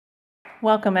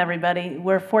Welcome, everybody.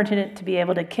 We're fortunate to be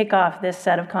able to kick off this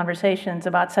set of conversations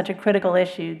about such a critical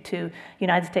issue to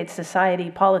United States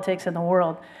society, politics, and the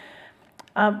world.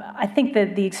 I think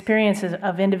that the experiences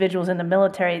of individuals in the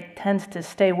military tends to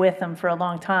stay with them for a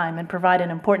long time and provide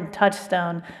an important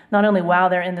touchstone, not only while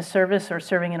they're in the service or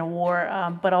serving in a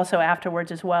war, but also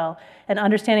afterwards as well. And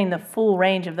understanding the full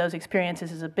range of those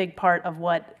experiences is a big part of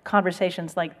what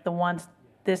conversations like the ones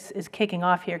this is kicking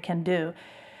off here can do.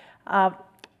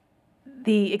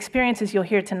 The experiences you'll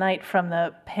hear tonight from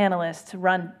the panelists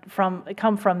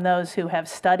come from those who have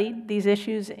studied these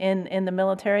issues in the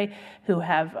military, who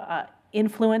have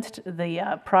influenced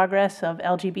the progress of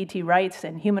LGBT rights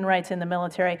and human rights in the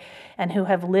military, and who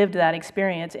have lived that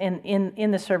experience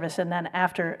in the service and then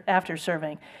after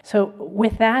serving. So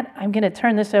with that, I'm going to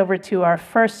turn this over to our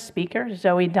first speaker,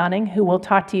 Zoe Dunning, who will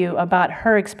talk to you about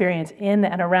her experience in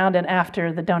and around and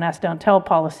after the Don't Ask, Don't Tell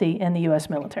policy in the U.S.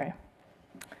 military.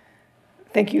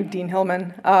 Thank you, Dean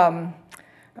Hillman.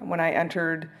 When I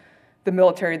entered the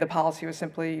military, the policy was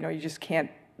simply, you just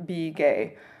can't be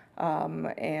gay.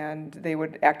 And they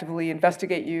would actively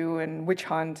investigate you and witch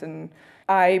hunt. And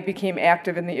I became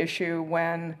active in the issue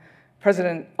when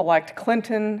President-elect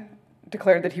Clinton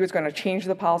declared that he was going to change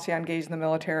the policy on gays in the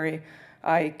military.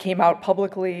 I came out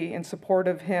publicly in support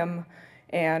of him,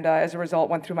 and as a result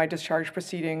went through my discharge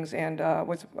proceedings and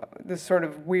was this sort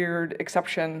of weird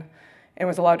exception and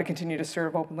was allowed to continue to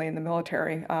serve openly in the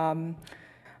military. But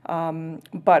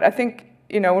I think,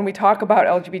 when we talk about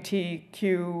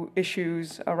LGBTQ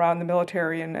issues around the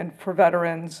military and for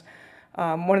veterans,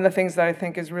 one of the things that I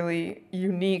think is really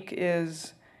unique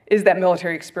is that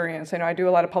military experience. I know I do a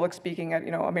lot of public speaking at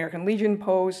American Legion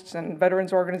posts and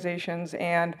veterans organizations,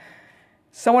 and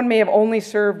someone may have only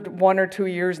served 1 or 2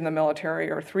 years in the military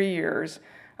or 3 years,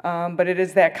 but it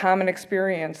is that common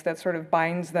experience that sort of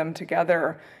binds them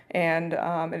together, and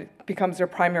it becomes their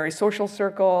primary social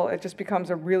circle. It just becomes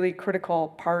a really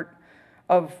critical part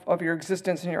of your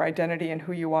existence and your identity and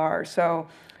who you are. So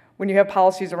when you have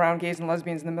policies around gays and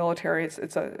lesbians in the military,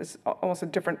 it's almost a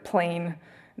different plane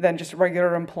than just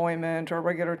regular employment or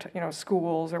regular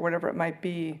schools or whatever it might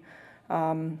be.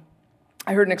 I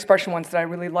heard an expression once that I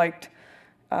really liked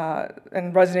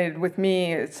and resonated with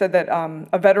me. It said that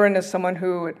a veteran is someone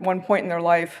who at one point in their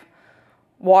life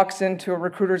walks into a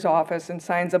recruiter's office and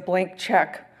signs a blank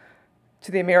check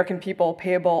to the American people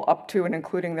payable up to and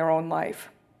including their own life.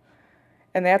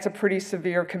 And that's a pretty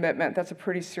severe commitment. That's a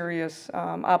pretty serious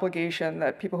obligation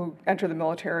that people who enter the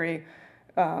military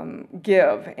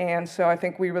give. And so I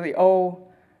think we really owe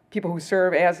people who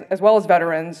serve as well as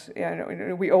veterans,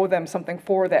 we owe them something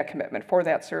for that commitment, for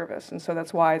that service. And so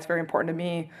that's why it's very important to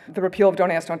me. The repeal of Don't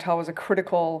Ask, Don't Tell was a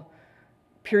critical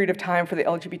period of time for the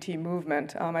LGBT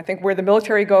movement. I think where the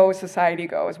military goes, society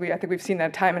goes. I think we've seen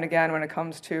that time and again when it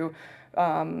comes to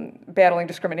battling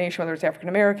discrimination, whether it's African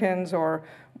Americans or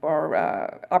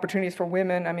opportunities for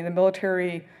women. I mean, the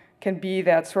military can be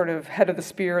that sort of head of the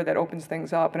spear that opens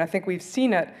things up. And I think we've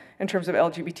seen it in terms of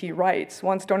LGBT rights.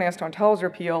 Once Don't Ask, Don't Tell was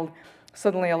repealed,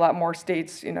 suddenly a lot more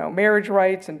states, marriage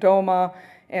rights and DOMA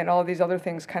and all of these other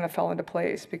things kind of fell into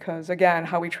place because, again,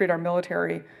 how we treat our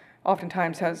military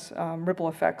oftentimes has ripple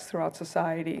effects throughout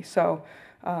society. So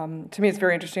to me, it's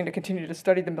very interesting to continue to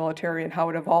study the military and how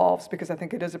it evolves because I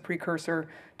think it is a precursor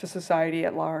to society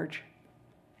at large.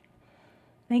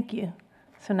 Thank you.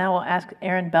 So now we'll ask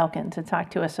Aaron Belkin to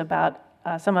talk to us about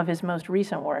some of his most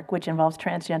recent work, which involves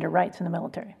transgender rights in the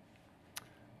military.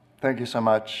 Thank you so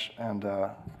much, and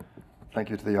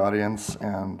thank you to the audience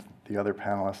and the other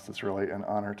panelists. It's really an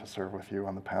honor to serve with you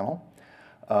on the panel.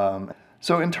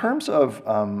 So in terms of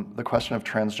the question of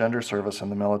transgender service in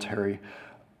the military,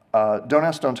 Don't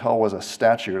Ask, Don't Tell was a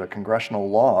statute, a congressional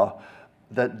law,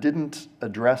 that didn't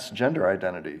address gender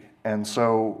identity. And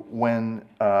so when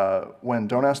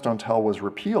Don't Ask, Don't Tell was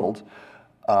repealed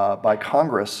by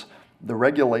Congress, the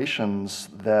regulations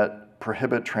that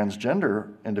prohibit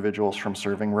transgender individuals from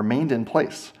serving remained in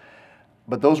place.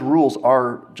 But those rules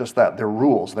are just that, they're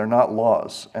rules, they're not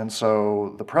laws. And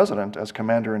so the president, as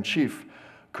commander-in-chief,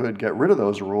 could get rid of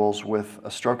those rules with a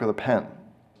stroke of the pen.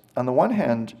 On the one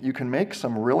hand, you can make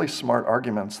some really smart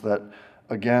arguments that,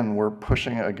 again, we're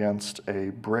pushing against a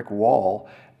brick wall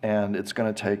and it's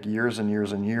going to take years and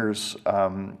years and years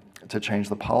to change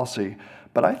the policy.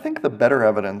 But I think the better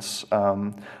evidence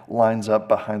lines up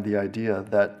behind the idea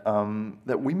that,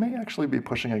 that we may actually be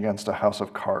pushing against a house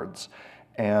of cards.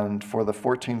 And for the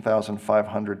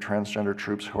 14,500 transgender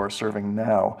troops who are serving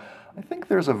now, I think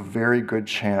there's a very good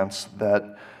chance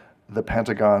that the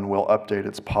Pentagon will update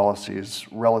its policies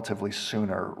relatively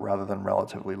sooner rather than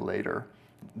relatively later.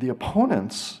 The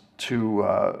opponents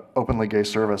to openly gay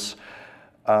service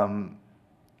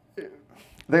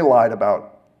they lied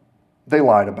about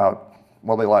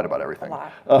well, they lied about everything.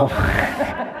 A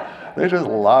lot. They just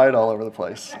lied all over the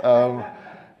place.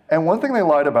 And one thing they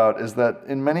lied about is that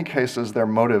in many cases their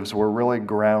motives were really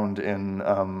ground in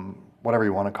whatever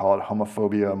you want to call it,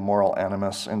 homophobia, moral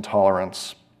animus,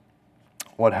 intolerance,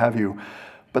 what have you.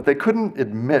 But they couldn't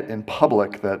admit in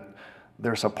public that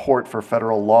their support for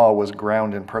federal law was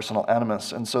ground in personal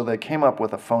animus, and so they came up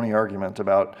with a phony argument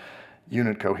about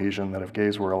unit cohesion, that if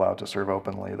gays were allowed to serve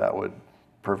openly, that would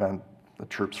prevent the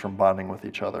troops from bonding with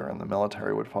each other and the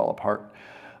military would fall apart.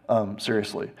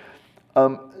 Seriously.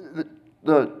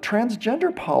 The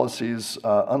transgender policies,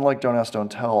 unlike Don't Ask,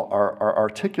 Don't Tell, are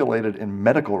articulated in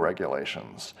medical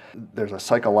regulations. There's a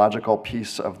psychological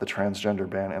piece of the transgender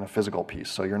ban and a physical piece.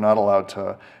 So you're not allowed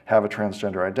to have a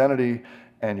transgender identity,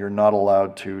 and you're not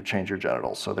allowed to change your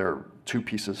genitals. So there are two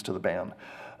pieces to the ban.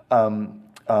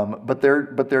 But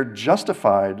they're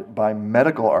justified by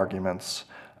medical arguments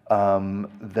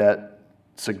that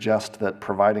suggest that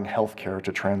providing health care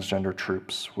to transgender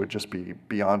troops would just be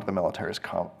beyond the military's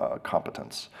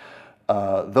competence.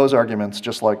 Those arguments,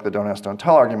 just like the Don't Ask, Don't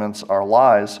Tell arguments, are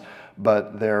lies,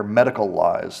 but they're medical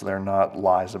lies. They're not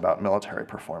lies about military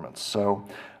performance. So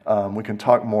we can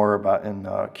talk more about in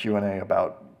Q&A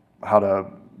about how to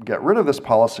get rid of this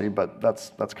policy, but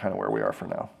that's kind of where we are for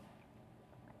now.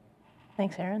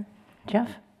 Thanks, Aaron. Jeff?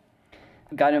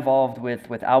 Got involved with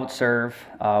OutServe,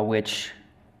 which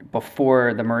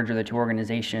before the merger of the two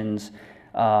organizations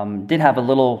did have a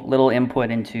little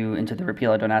input into the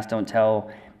repeal of Don't Ask, Don't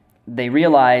Tell. They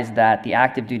realized that the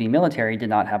active duty military did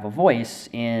not have a voice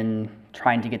in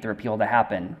trying to get the repeal to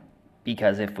happen,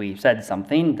 because if we said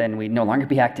something, then we'd no longer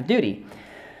be active duty.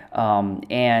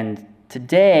 And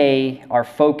today, our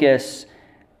focus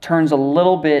turns a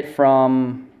little bit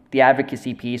from the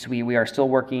advocacy piece. We are still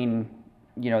working,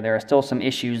 there are still some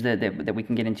issues that we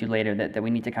can get into later that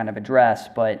we need to kind of address,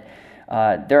 but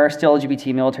there are still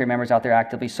LGBT military members out there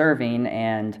actively serving,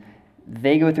 and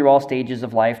they go through all stages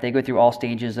of life. They go through all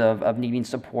stages of needing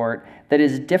support that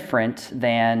is different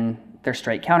than their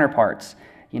straight counterparts.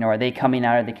 Are they coming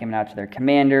out to their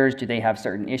commanders? Do they have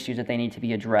certain issues that they need to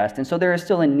be addressed? And so there is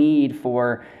still a need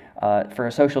for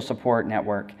a social support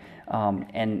network.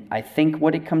 And I think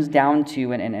what it comes down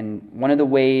to, and one of the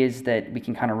ways that we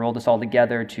can kind of roll this all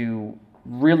together to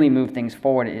really move things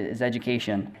forward is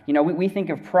education. We think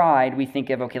of pride, we think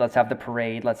of, okay, let's have the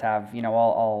parade, let's have,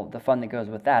 all the fun that goes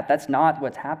with that. That's not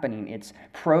what's happening. It's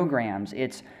programs,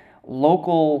 it's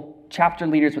local chapter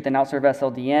leaders within OutServe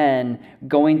SLDN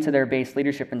going to their base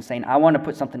leadership and saying, I want to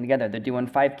put something together. They're doing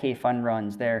 5K fun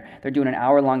runs. They're doing an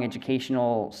hour-long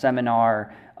educational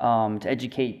seminar to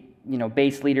educate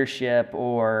base leadership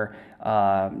or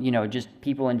just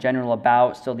people in general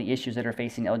about still the issues that are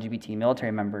facing LGBT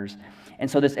military members. And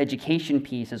so this education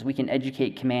piece, as we can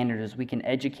educate commanders, as we can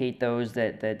educate those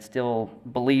that still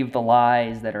believe the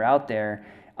lies that are out there,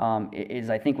 is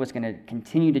I think what's going to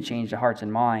continue to change the hearts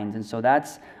and minds. And so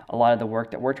that's a lot of the work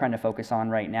that we're trying to focus on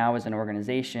right now as an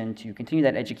organization, to continue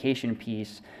that education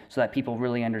piece so that people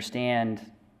really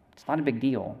understand it's not a big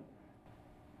deal.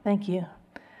 Thank you.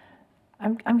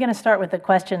 I'm going to start with a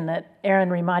question that Aaron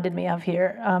reminded me of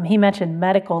here. He mentioned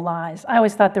medical lies. I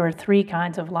always thought there were three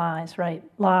kinds of lies, right?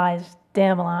 Lies,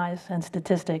 damn lies, and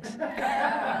statistics.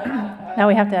 Now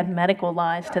we have to add medical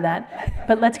lies to that.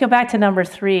 But let's go back to number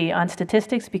 3 on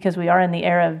statistics, because we are in the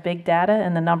era of big data,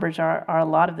 and the numbers are a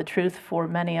lot of the truth for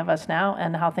many of us now,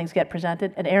 and how things get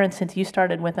presented. And Aaron, since you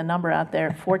started with a number out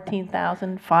there,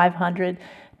 14,500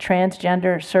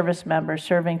 transgender service members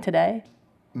serving today.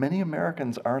 Many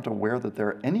Americans aren't aware that there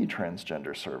are any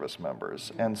transgender service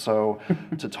members. And so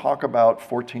to talk about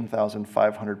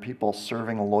 14,500 people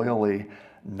serving loyally,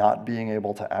 not being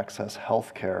able to access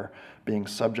health care, being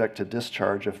subject to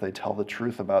discharge if they tell the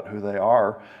truth about who they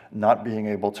are, not being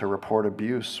able to report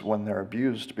abuse when they're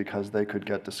abused because they could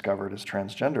get discovered as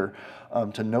transgender,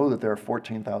 to know that there are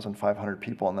 14,500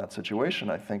 people in that situation,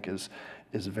 I think is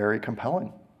very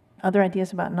compelling. Other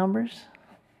ideas about numbers?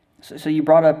 So you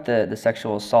brought up the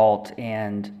sexual assault,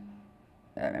 and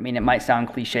I mean, it might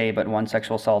sound cliche, but one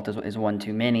sexual assault is one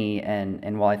too many.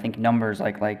 And while I think numbers,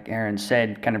 like Aaron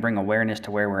said, kind of bring awareness to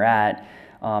where we're at,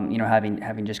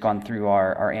 having just gone through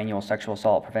our annual sexual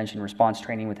assault prevention response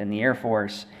training within the Air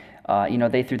Force,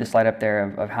 they threw the slide up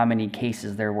there of how many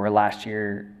cases there were last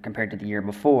year compared to the year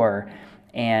before.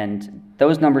 And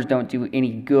those numbers don't do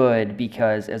any good,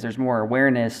 because as there's more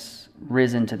awareness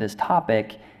risen to this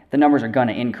topic, the numbers are going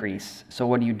to increase. So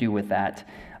what do you do with that?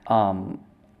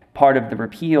 Part of the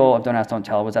repeal of Don't Ask, Don't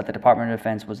Tell was that the Department of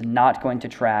Defense was not going to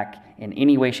track in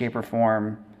any way, shape, or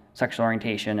form sexual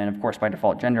orientation, and of course by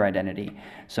default gender identity.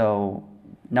 So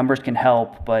numbers can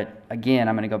help, but again,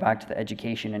 I'm going to go back to the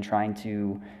education and trying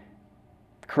to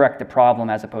correct the problem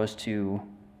as opposed to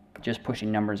just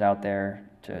pushing numbers out there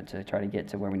to try to get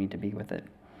to where we need to be with it.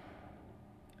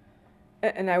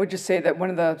 And I would just say that one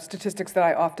of the statistics that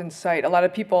I often cite, a lot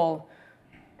of people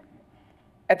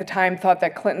at the time thought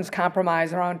that Clinton's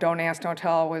compromise around Don't Ask, Don't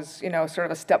Tell was, sort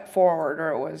of a step forward, or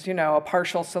it was, a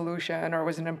partial solution, or it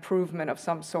was an improvement of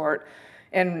some sort.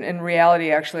 And in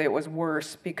reality, actually, it was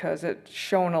worse because it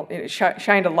shined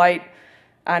a light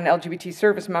on LGBT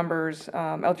service members,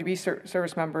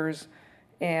 service members,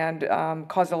 and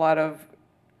caused a lot of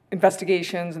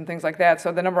investigations and things like that.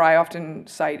 So the number I often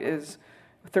cite is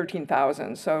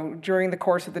 13,000. So during the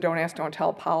course of the Don't Ask, Don't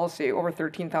Tell policy, over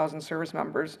 13,000 service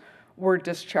members were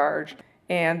discharged.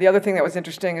 And the other thing that was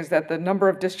interesting is that the number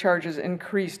of discharges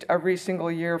increased every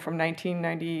single year from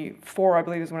 1994, I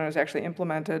believe is when it was actually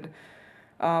implemented,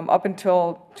 up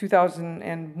until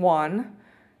 2001.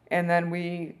 And then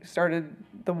we started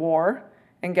the war.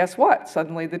 And guess what?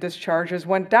 Suddenly the discharges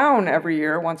went down every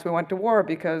year once we went to war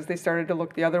because they started to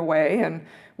look the other way, and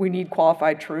we need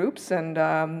qualified troops. And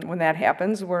when that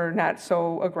happens, we're not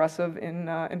so aggressive in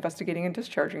investigating and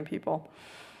discharging people.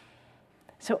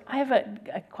 So I have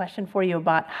a question for you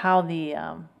about how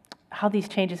these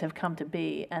changes have come to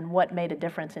be and what made a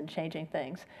difference in changing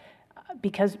things.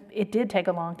 Because it did take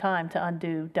a long time to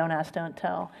undo Don't Ask, Don't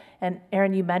Tell. And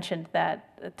Erin, you mentioned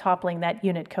that toppling that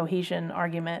unit cohesion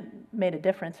argument made a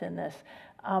difference in this.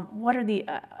 What are the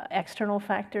external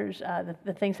factors,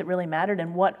 the things that really mattered,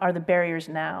 and what are the barriers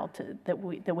now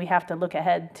that we have to look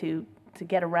ahead to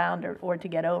get around or to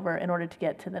get over in order to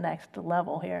get to the next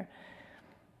level here?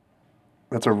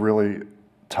 That's a really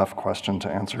tough question to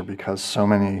answer because so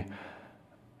many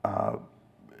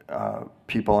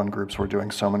people and groups were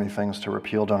doing so many things to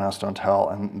repeal Don't Ask, Don't Tell.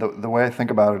 And the way I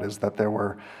think about it is that there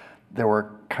were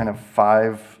kind of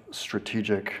 5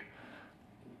 strategic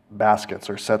baskets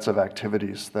or sets of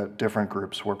activities that different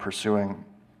groups were pursuing.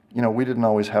 We didn't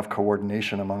always have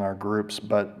coordination among our groups,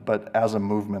 but as a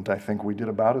movement, I think we did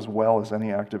about as well as any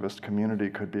activist community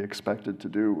could be expected to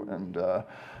do. And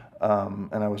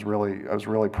I was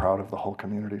really proud of the whole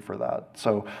community for that.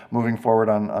 So moving forward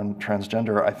on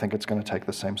transgender, I think it's going to take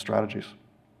the same strategies.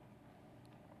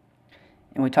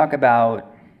 And we talk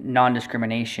about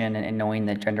non-discrimination and knowing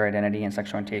that gender identity and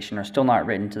sexual orientation are still not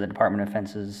written to the Department of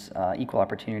Defense's equal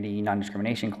opportunity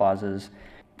non-discrimination clauses.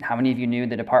 How many of you knew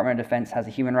the Department of Defense has a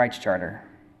human rights charter?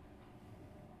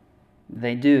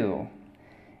 They do.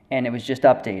 And it was just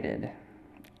updated.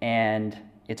 And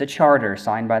it's a charter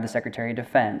signed by the Secretary of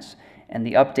Defense, and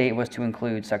the update was to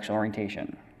include sexual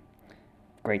orientation.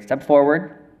 Great step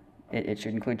forward. It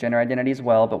should include gender identity as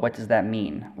well, but what does that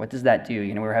mean? What does that do?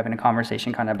 We were having a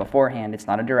conversation kind of beforehand. It's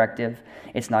not a directive.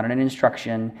 It's not an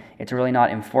instruction. It's really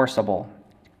not enforceable.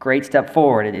 Great step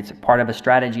forward. It's part of a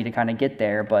strategy to kind of get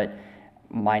there, but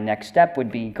my next step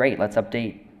would be, great, let's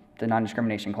update the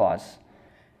non-discrimination clause.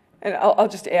 And I'll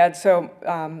just add, so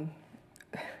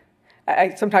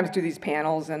I sometimes do these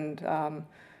panels, and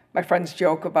my friends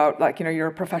joke about, like, you're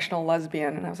a professional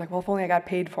lesbian. And I was like, well, if only I got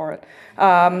paid for it.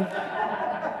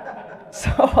 So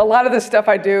a lot of this stuff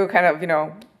I do kind of,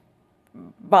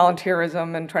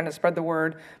 volunteerism and trying to spread the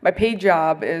word. My paid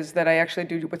job is that I actually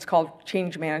do what's called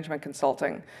change management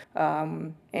consulting,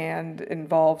 and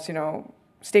involves,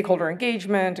 stakeholder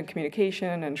engagement and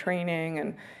communication and training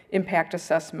and impact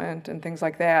assessment and things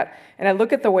like that. And I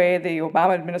look at the way the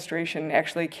Obama administration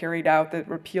actually carried out the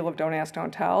repeal of Don't Ask,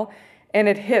 Don't Tell, and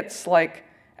it hits like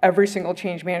every single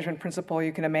change management principle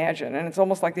you can imagine. And it's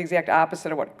almost like the exact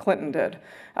opposite of what Clinton did.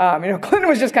 Clinton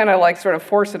was just kind of like sort of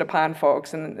force it upon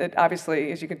folks, and it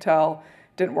obviously, as you can tell,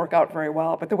 didn't work out very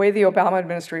well. But the way the Obama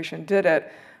administration did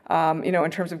it,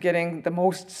 in terms of getting the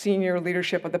most senior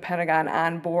leadership of the Pentagon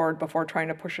on board before trying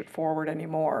to push it forward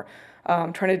anymore,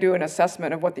 trying to do an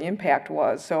assessment of what the impact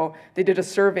was. So they did a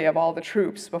survey of all the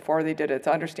troops before they did it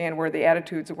to understand where the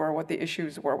attitudes were, what the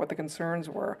issues were, what the concerns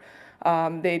were.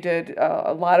 They did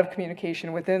a lot of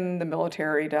communication within the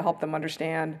military to help them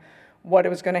understand what it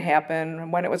was going to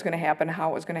happen, when it was going to happen,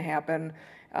 how it was going to happen.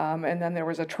 And then there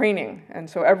was a training. And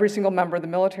so every single member of the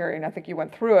military, and I think you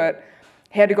went through it,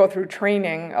 had to go through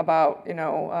training about,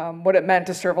 what it meant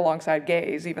to serve alongside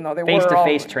gays, even though they were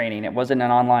face-to-face training. It wasn't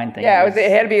an online thing. Yeah,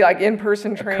 it had to be like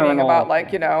in-person training about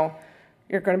like,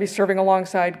 you're going to be serving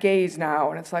alongside gays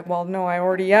now. And it's like, well, no, I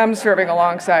already am serving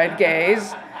alongside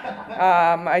gays.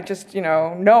 I just,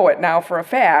 know it now for a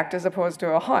fact as opposed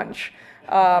to a hunch.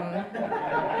 And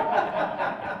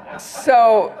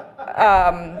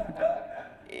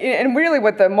really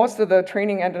what most of the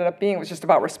training ended up being was just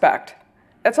about respect.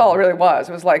 That's all it really was.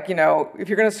 It was like, if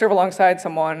you're going to serve alongside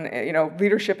someone,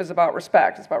 leadership is about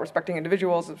respect. It's about respecting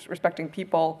individuals, it's respecting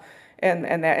people, and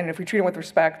if we treat them with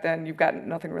respect, then you've got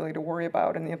nothing really to worry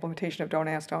about in the implementation of Don't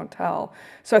Ask, Don't Tell.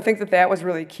 So I think that was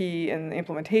really key in the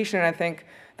implementation, and I think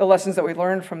the lessons that we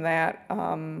learned from that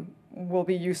will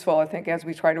be useful, I think, as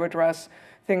we try to address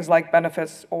things like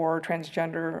benefits or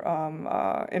transgender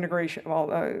integration,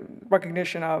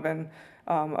 recognition of and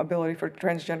ability for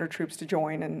transgender troops to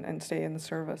join and stay in the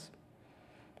service.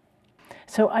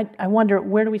 So I wonder,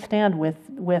 where do we stand with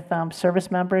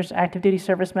service members, active duty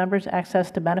service members,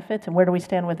 access to benefits, and where do we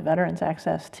stand with veterans'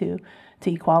 access to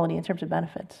equality in terms of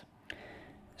benefits?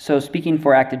 So speaking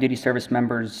for active duty service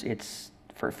members, it's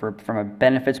from a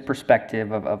benefits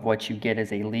perspective of what you get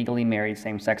as a legally married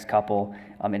same-sex couple,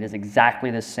 it is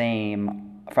exactly the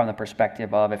same from the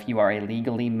perspective of if you are a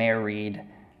legally married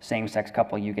same-sex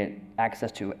couple, you get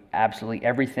access to absolutely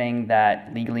everything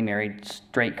that legally married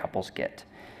straight couples get.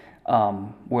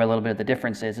 Where a little bit of the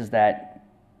difference is that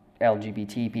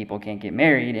LGBT people can't get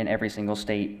married in every single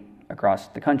state across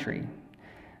the country.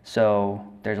 So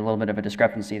there's a little bit of a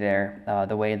discrepancy there.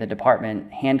 The way the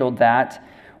department handled that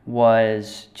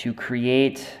was to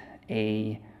create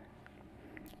a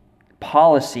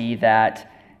policy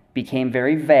that became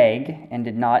very vague and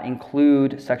did not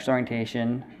include sexual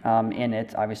orientation in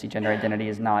it. Obviously, gender identity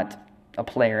is not a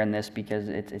player in this because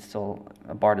it's still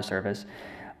a bar to service.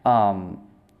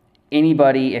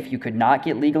 Anybody, if you could not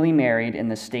get legally married in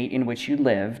the state in which you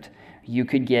lived, you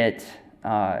could get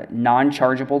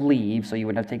non-chargeable leave, so you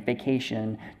wouldn't have to take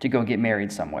vacation to go get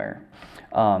married somewhere.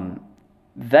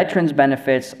 Veterans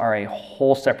benefits are a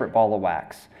whole separate ball of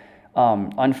wax.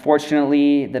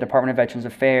 Unfortunately, the Department of Veterans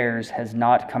Affairs has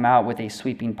not come out with a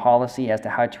sweeping policy as to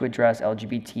how to address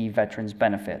LGBT veterans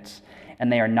benefits,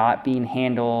 and they are not being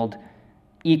handled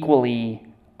equally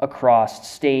across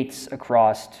states,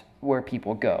 across where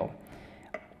people go.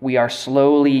 We are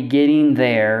slowly getting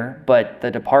there, but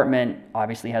the department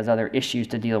obviously has other issues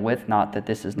to deal with. Not that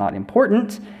this is not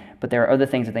important, but there are other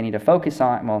things that they need to focus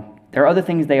on. Well, there are other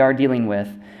things they are dealing with,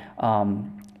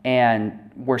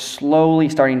 and we're slowly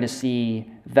starting to see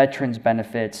veterans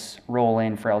benefits roll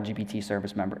in for LGBT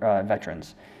service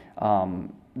veterans.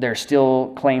 There's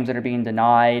still claims that are being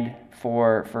denied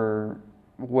for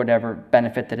whatever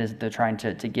benefit that is they're trying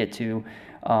to get to.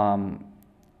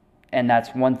 And that's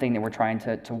one thing that we're trying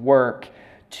to work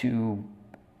to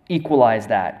equalize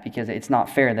that, because it's not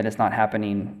fair that it's not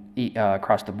happening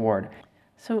across the board.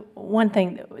 So one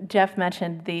thing, Jeff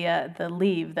mentioned the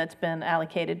leave that's been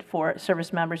allocated for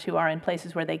service members who are in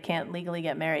places where they can't legally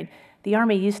get married. The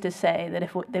Army used to say that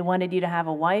if they wanted you to have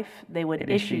a wife, they would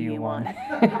issue you one.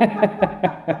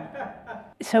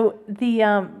 So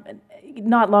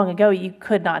not long ago, you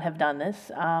could not have done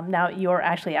this. Now you're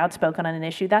actually outspoken on an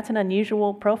issue. That's an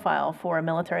unusual profile for a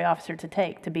military officer to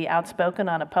take, to be outspoken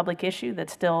on a public issue that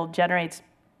still generates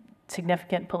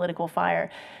significant political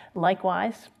fire.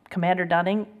 Likewise, Commander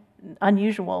Dunning,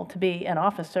 unusual to be an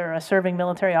officer, a serving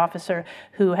military officer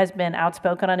who has been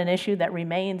outspoken on an issue that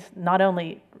remains not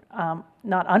only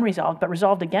not unresolved, but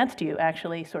resolved against you,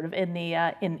 actually, sort of in the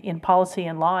in policy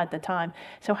and law at the time.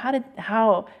 So how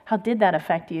did that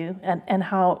affect you, and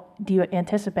how do you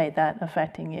anticipate that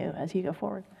affecting you as you go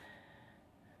forward?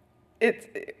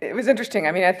 It was interesting.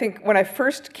 I mean, I think when I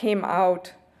first came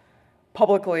out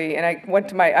publicly, and I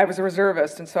was a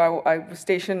reservist, and so I was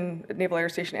stationed at Naval Air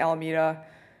Station Alameda,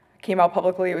 came out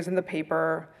publicly, it was in the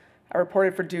paper. I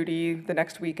reported for duty the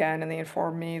next weekend, and they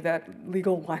informed me that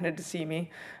legal wanted to see me.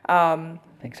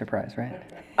 Big surprise, right?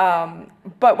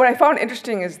 But what I found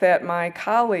interesting is that my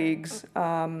colleagues,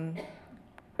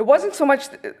 it wasn't so much,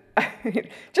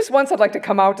 just once I'd like to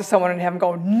come out to someone and have them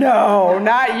go, no,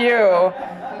 not you.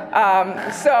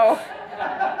 So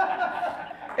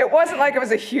it wasn't like it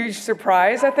was a huge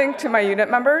surprise, I think, to my unit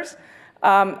members.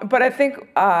 But I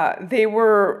think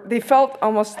they felt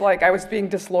almost like I was being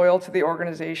disloyal to the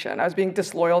organization. I was being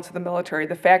disloyal to the military.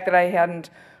 The fact that I hadn't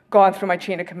gone through my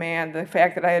chain of command, the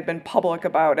fact that I had been public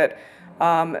about it,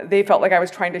 they felt like I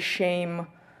was trying to shame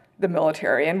the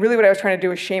military. And really what I was trying to do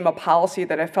was shame a policy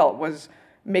that I felt was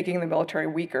making the military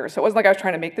weaker. So it wasn't like I was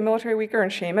trying to make the military weaker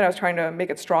and shame it. I was trying to make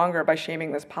it stronger by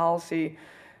shaming this policy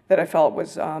that I felt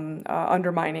was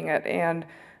undermining it. And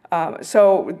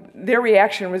so their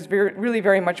reaction was really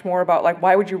very much more about, like,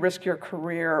 why would you risk your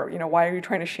career? Why are you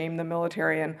trying to shame the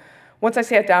military? And once I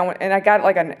sat down, and I got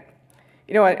like on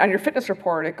your fitness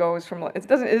report, it goes from, it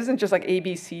isn't just like A,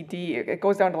 B, C, D. It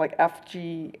goes down to like F,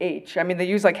 G, H. I mean, they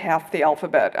use like half the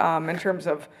alphabet in terms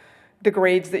of the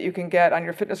grades that you can get on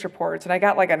your fitness reports, and I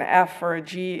got like an F or a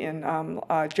G in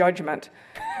judgment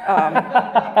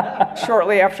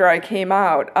shortly after I came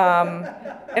out.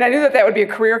 And I knew that that would be a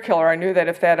career killer. I knew that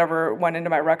if that ever went into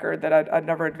my record, that I'd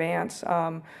never advance.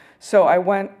 So I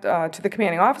went to the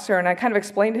commanding officer, and I kind of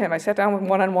explained to him, I sat down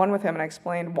one-on-one with him, and I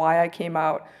explained why I came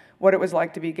out, what it was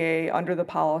like to be gay under the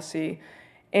policy.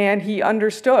 And he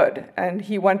understood, and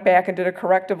he went back and did a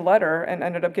corrective letter and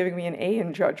ended up giving me an A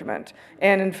in judgment.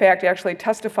 And in fact, actually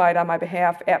testified on my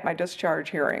behalf at my discharge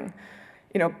hearing.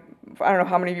 You know, I don't know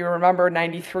how many of you remember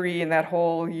 '93 and that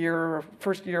whole year,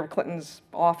 first year of Clinton's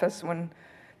office when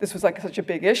this was like such a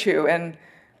big issue. And,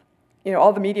 you know,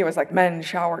 all the media was like, men,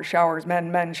 showers, showers,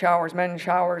 men, showers, men,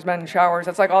 showers, men, showers.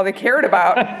 That's like all they cared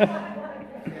about.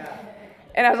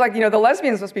 And I was like, you know, the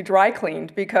lesbians must be dry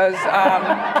cleaned because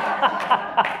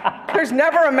there's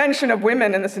never a mention of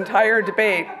women in this entire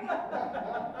debate.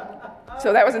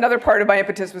 So that was another part of my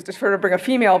impetus, was to sort of bring a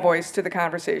female voice to the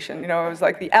conversation. You know, it was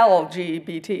like the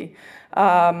LGBT.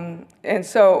 And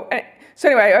so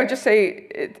anyway, I would just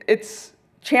say it's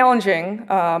challenging.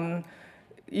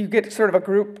 You get sort of a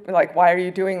group like, why are you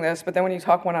doing this? But then when you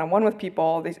talk one-on-one with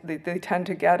people, they tend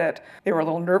to get it. They were a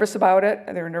little nervous about it.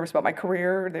 They were nervous about my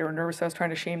career. They were nervous I was trying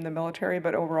to shame the military.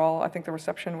 But overall, I think the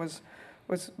reception was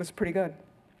pretty good.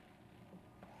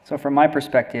 So from my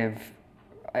perspective,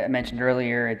 I mentioned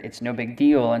earlier, it's no big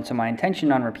deal. And so my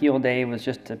intention on repeal day was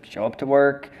just to show up to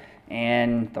work,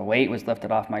 and the weight was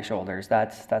lifted off my shoulders.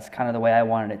 That's kind of the way I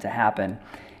wanted it to happen.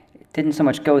 Didn't so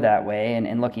much go that way,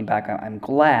 and looking back, I'm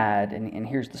glad, and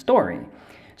here's the story.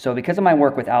 So because of my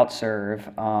work with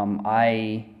OutServe,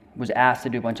 I was asked to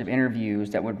do a bunch of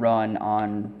interviews that would run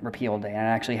on repeal day, and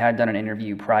I actually had done an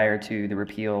interview prior to the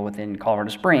repeal within Colorado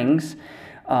Springs,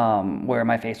 where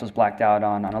my face was blacked out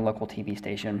on a local TV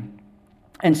station.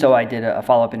 And so I did a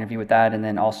follow-up interview with that, and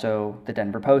then also the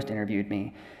Denver Post interviewed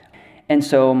me. And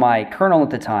so my colonel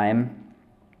at the time,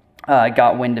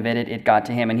 got wind of it, it got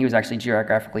to him, and he was actually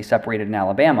geographically separated in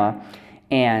Alabama,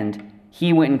 and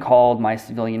he went and called my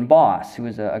civilian boss, who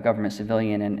was a government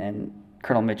civilian, and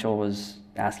Colonel Mitchell was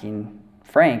asking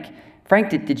Frank,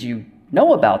 did you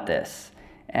know about this?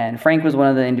 And Frank was one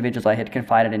of the individuals I had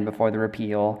confided in before the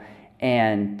repeal,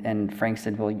 and Frank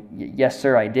said, well, yes,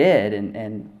 sir, I did,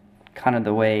 and kind of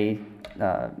the way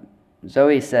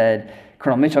Zoe said,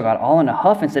 Colonel Mitchell got all in a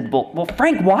huff and said, well,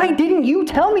 Frank, why didn't you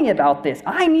tell me about this?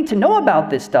 I need to know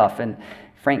about this stuff. And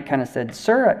Frank kind of said,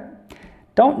 sir, I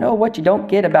don't know what you don't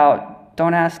get about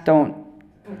don't ask, don't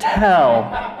tell.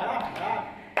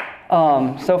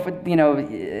 So,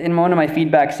 in one of my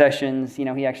feedback sessions,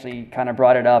 he actually kind of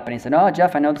brought it up, and he said, oh,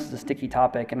 Jeff, I know this is a sticky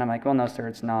topic. And I'm like, well, no, sir,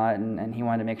 it's not. And he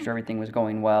wanted to make sure everything was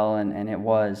going well, and it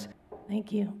was.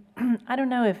 Thank you. I don't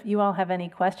know if you all have any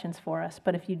questions for us,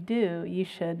 but if you do, you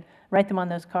should write them on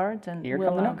those cards, and Here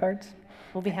come the note cards.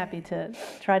 We'll be happy to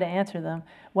try to answer them.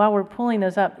 While we're pulling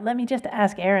those up, let me just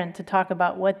ask Aaron to talk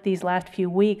about what these last few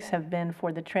weeks have been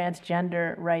for the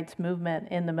transgender rights movement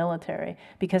in the military,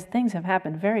 because things have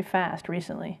happened very fast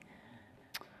recently.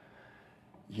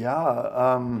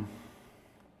 Yeah,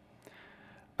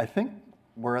 I think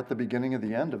we're at the beginning of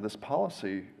the end of this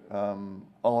policy. All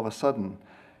of a sudden,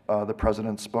 the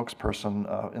president's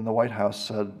spokesperson in the White House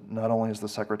said not only is the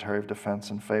Secretary of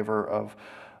Defense in favor of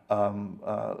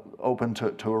open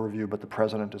to a review, but the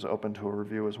president is open to a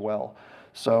review as well.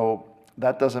 So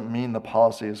that doesn't mean the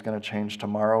policy is going to change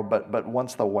tomorrow, but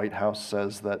once the White House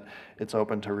says that it's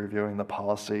open to reviewing the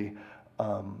policy,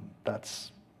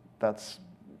 that's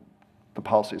the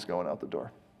policy is going out the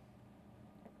door.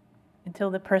 Until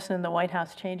the person in the White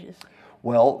House changes.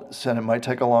 Well, Senate might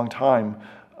take a long time.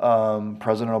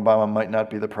 President Obama might not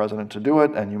be the president to do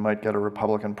it, and you might get a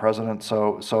Republican president.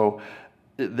 So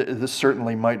this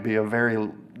certainly might be a very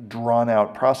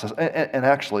drawn-out process. And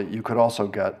actually, you could also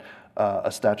get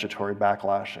a statutory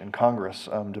backlash in Congress,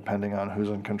 depending on who's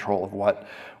in control of what,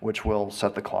 which will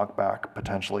set the clock back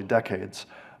potentially decades.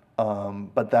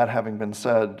 But that having been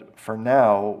said, for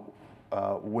now,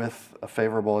 with a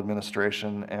favorable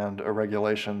administration and a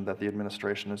regulation that the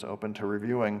administration is open to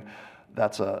reviewing,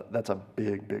 that's a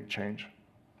big change.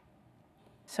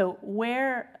 So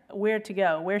where to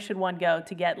go? Where should one go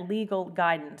to get legal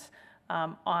guidance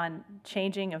on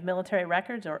changing of military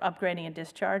records or upgrading a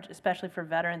discharge, especially for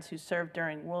veterans who served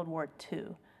during World War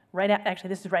II? Actually,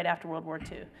 this is right after World War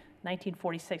II,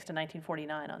 1946 to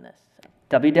 1949 on this. So.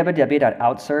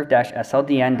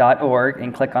 www.outserve-sldn.org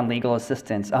and click on legal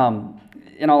assistance.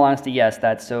 In all honesty, yes,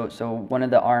 that's so one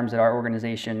of the arms that our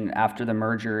organization, after the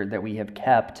merger that we have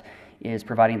kept, is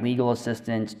providing legal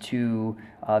assistance to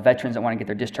veterans that want to get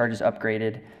their discharges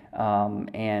upgraded,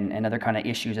 and other kind of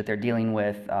issues that they're dealing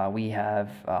with. We have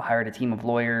hired a team of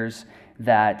lawyers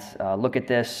that look at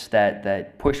this,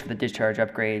 that push for the discharge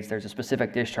upgrades. There's a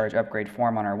specific discharge upgrade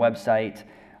form on our website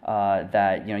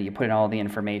that you put in all the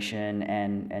information,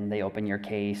 and they open your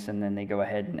case, and then they go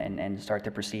ahead and start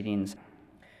the proceedings.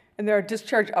 And there are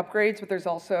discharge upgrades, but there's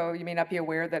also, you may not be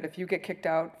aware that if you get kicked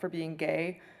out for being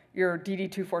gay, your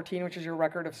DD-214, which is your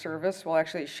record of service, will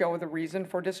actually show the reason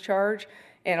for discharge,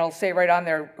 and it'll say right on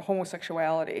there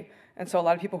homosexuality. And so a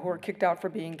lot of people who are kicked out for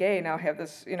being gay now have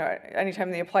this,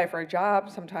 anytime they apply for a job,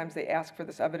 sometimes they ask for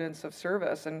this evidence of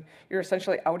service, and you're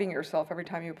essentially outing yourself every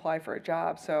time you apply for a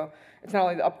job. So it's not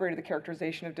only the upgrade of the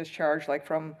characterization of discharge, like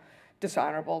from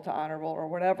dishonorable to honorable or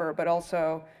whatever, but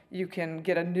also you can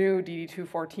get a new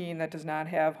DD-214 that does not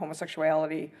have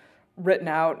homosexuality written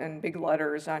out in big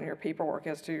letters on your paperwork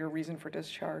as to your reason for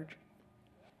discharge.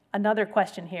 Another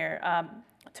question here.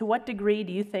 To what degree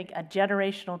do you think a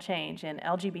generational change in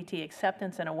LGBT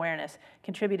acceptance and awareness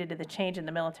contributed to the change in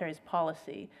the military's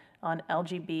policy on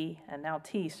LGB and now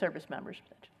T service members?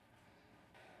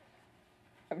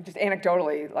 Just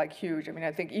anecdotally, like huge. I mean,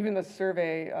 I think even the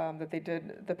survey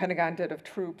that the Pentagon did of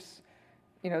troops,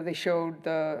 they showed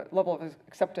the level of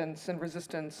acceptance and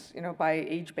resistance, by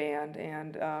age band,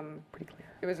 and pretty clear.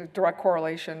 It was a direct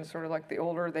correlation, sort of like the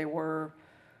older they were,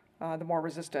 the more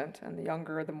resistant, and the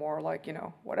younger, the more like,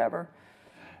 whatever.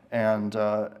 And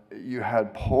you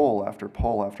had poll after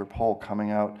poll after poll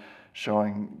coming out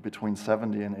showing between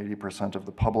 70 and 80% of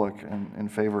the public in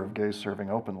favor of gays serving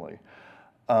openly.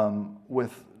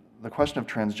 With the question of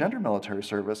transgender military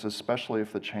service, especially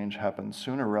if the change happens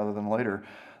sooner rather than later,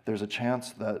 there's a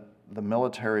chance that the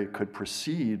military could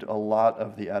precede a lot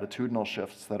of the attitudinal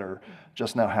shifts that are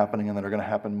just now happening and that are going to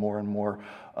happen more and more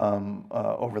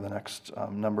over the next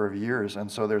number of years.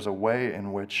 And so there's a way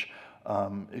in which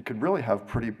it could really have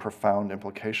pretty profound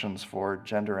implications for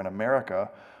gender in America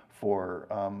for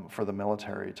the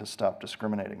military to stop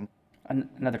discriminating.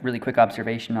 Another really quick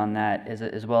observation on that is,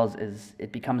 as well as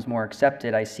it becomes more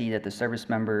accepted, I see that the service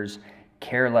members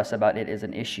care less about it as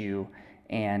an issue,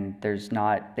 and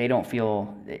they don't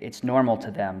feel it's normal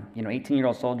to them.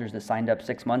 18-year-old soldiers that signed up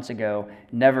 6 months ago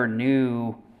never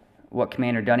knew what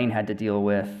Commander Dunning had to deal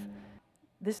with.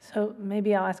 So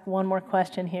maybe I'll ask one more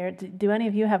question here. Do any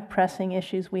of you have pressing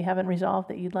issues we haven't resolved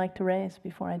that you'd like to raise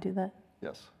before I do that?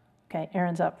 Yes. Okay,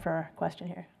 Aaron's up for a question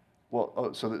here.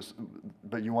 Well,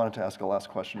 but you wanted to ask a last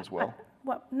question as well?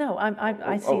 Well, no,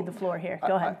 I see the floor here.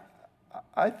 Go ahead.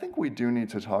 I think we do need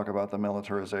to talk about the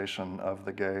militarization of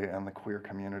the gay and the queer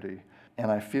community. And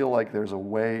I feel like there's a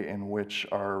way in which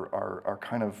our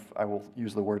kind of, I will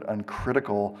use the word,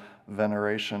 uncritical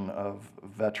veneration of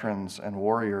veterans and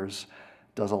warriors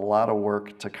does a lot of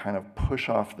work to kind of push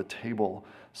off the table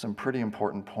some pretty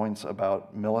important points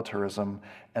about militarism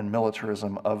and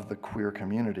militarism of the queer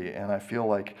community. And I feel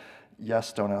like,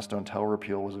 yes, Don't Ask, Don't Tell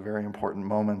repeal was a very important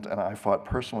moment, and I fought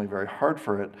personally very hard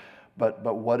for it, but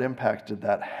what impact did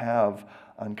that have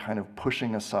on kind of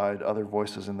pushing aside other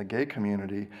voices in the gay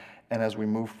community? And as we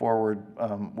move forward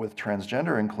with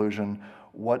transgender inclusion,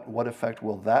 what effect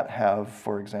will that have,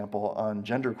 for example, on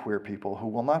genderqueer people who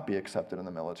will not be accepted in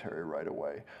the military right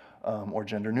away, or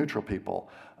gender-neutral people?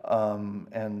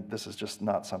 And this is just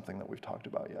not something that we've talked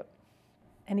about yet.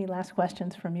 Any last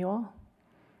questions from you all?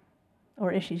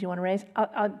 Or issues you want to raise?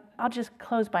 I'll just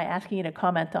close by asking you to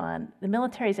comment on, the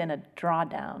military's in a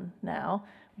drawdown now.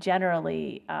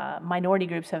 Generally, minority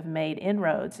groups have made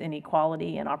inroads in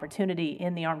equality and opportunity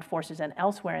in the armed forces and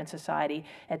elsewhere in society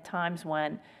at times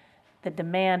when the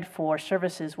demand for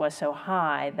services was so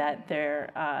high that there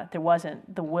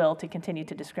wasn't the will to continue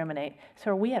to discriminate.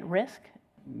 So are we at risk?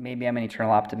 Maybe I'm an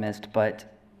eternal optimist,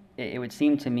 but it would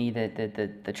seem to me that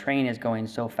the train is going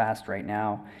so fast right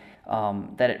now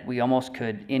that we almost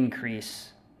could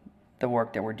increase the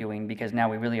work that we're doing, because now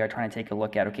we really are trying to take a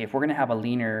look at, okay, if we're going to have a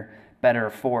leaner,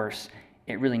 better force,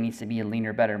 it really needs to be a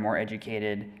leaner, better, more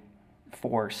educated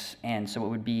force. And so it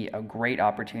would be a great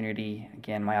opportunity,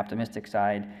 again, my optimistic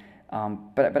side,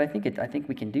 but I think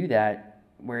we can do that,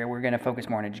 where we're going to focus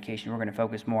more on education. We're going to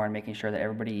focus more on making sure that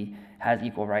everybody has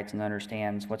equal rights and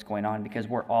understands what's going on, because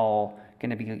we're all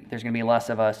going to be, there's going to be less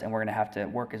of us, and we're going to have to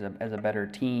work as a better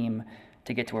team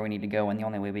to get to where we need to go, and the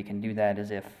only way we can do that is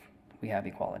if we have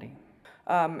equality.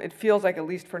 It feels like, at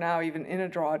least for now, even in a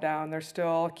drawdown, they're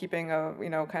still keeping a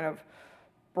kind of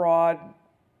broad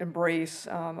embrace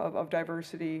of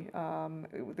diversity.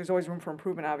 There's always room for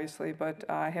improvement, obviously, but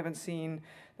I haven't seen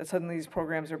that suddenly these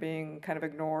programs are being kind of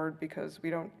ignored because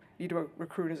we don't need to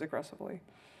recruit as aggressively.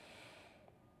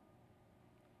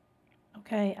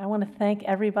 Okay, I want to thank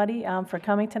everybody for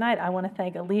coming tonight. I want to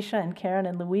thank Alicia and Karen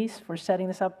and Luis for setting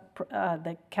this up,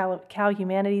 the Cal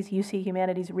Humanities, UC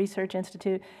Humanities Research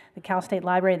Institute, the Cal State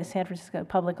Library, the San Francisco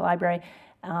Public Library,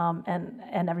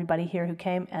 and everybody here who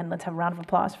came. And let's have a round of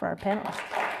applause for our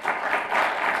panelists.